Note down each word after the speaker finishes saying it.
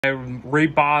I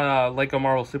rebought Lego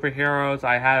Marvel Superheroes.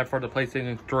 I had it for the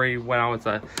PlayStation 3 when I was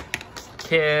a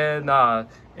kid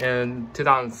in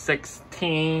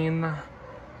 2016.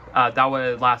 That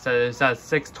would last. It says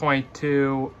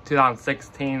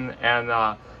 6/22/2016,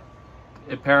 and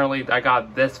apparently I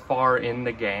got this far in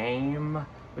the game,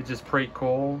 which is pretty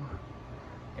cool.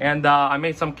 And I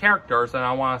made some characters, and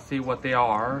I want to see what they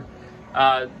are.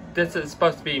 This is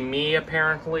supposed to be me,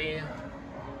 apparently.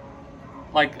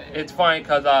 Like, it's funny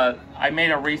because I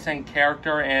made a recent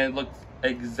character and it looks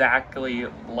exactly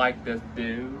like this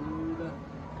dude.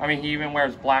 I mean, he even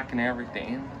wears black and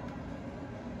everything.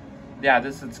 Yeah,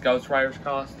 this is Ghost Rider's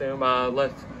costume.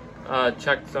 Let's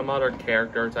check some other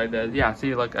characters I did. Yeah,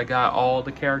 see, look, I got all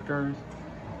the characters.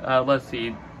 Let's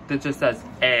see. This just says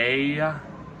A.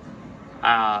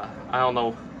 I don't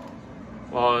know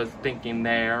what I was thinking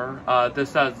there. This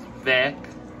says Vic.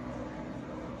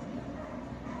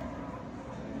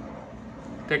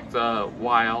 Vic's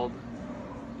wild.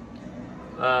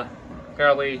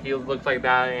 Apparently he looks like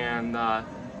that and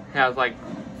has like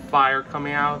fire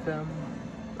coming out of him.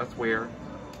 That's weird.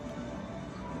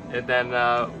 And then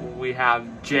we have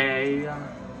Jay.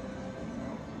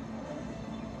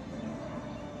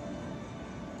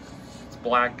 It's a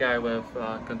black guy with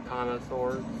katana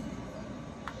swords.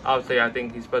 Obviously, I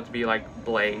think he's supposed to be like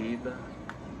Blade.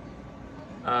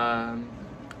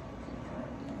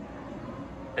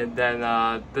 And then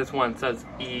this one says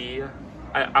E.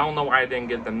 I don't know why I didn't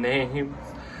get the names.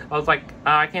 I was like,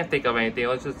 I can't think of anything.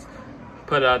 Let's just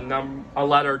put a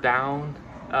letter down.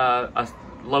 A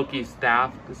Loki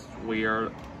staff. This is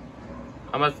weird.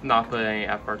 I must not put any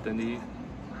effort in these.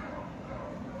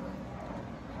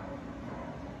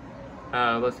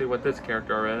 Let's see what this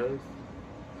character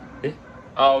is.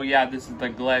 Oh yeah, this is the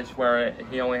glitch where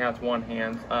he only has one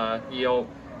hand. He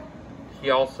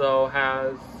also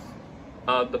has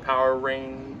the power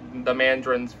ring, the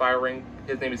Mandarin's fire ring.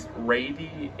 His name is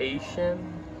Radiation.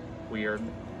 Weird.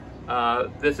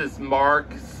 This is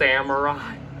Mark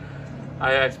Samurai.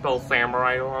 I spelled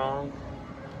samurai wrong.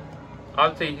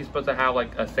 Obviously, he's supposed to have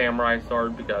like a samurai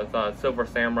sword because Silver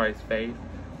Samurai's face.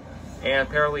 And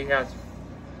apparently he has.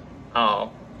 I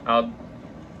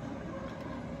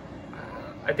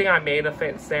think I made a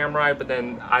samurai, but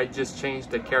then I just changed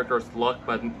the character's look,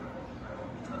 and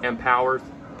powers.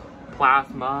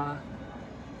 Plasma.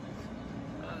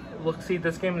 Look, see,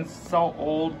 this game is so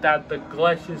old that the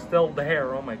glitch is still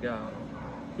there. Oh my god.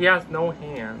 He has no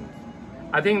hands.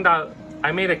 I think that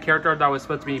I made a character that was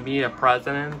supposed to be me, a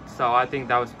president, so I think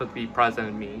that was supposed to be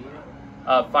President Me.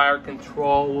 Fire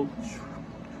control.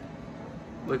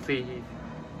 Let's see,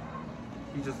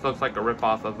 he just looks like a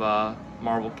ripoff of a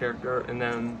Marvel character. And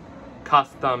then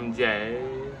Custom J,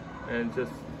 and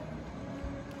just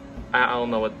I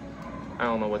don't know what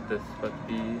this is supposed to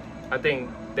be. I think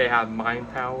they have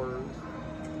mind powers.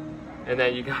 And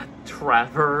then you got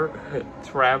Trevor.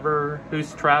 Trevor?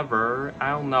 Who's Trevor?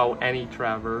 I don't know any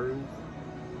Trevors.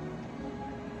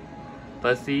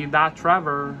 Let's see that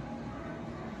Trevor.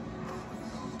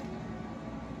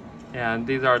 And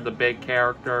these are the big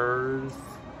characters.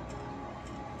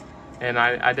 And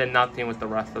I did nothing with the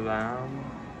rest of them.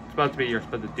 It's supposed to be you're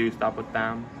supposed to do stuff with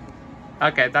them.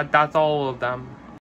 Okay, that's all of them.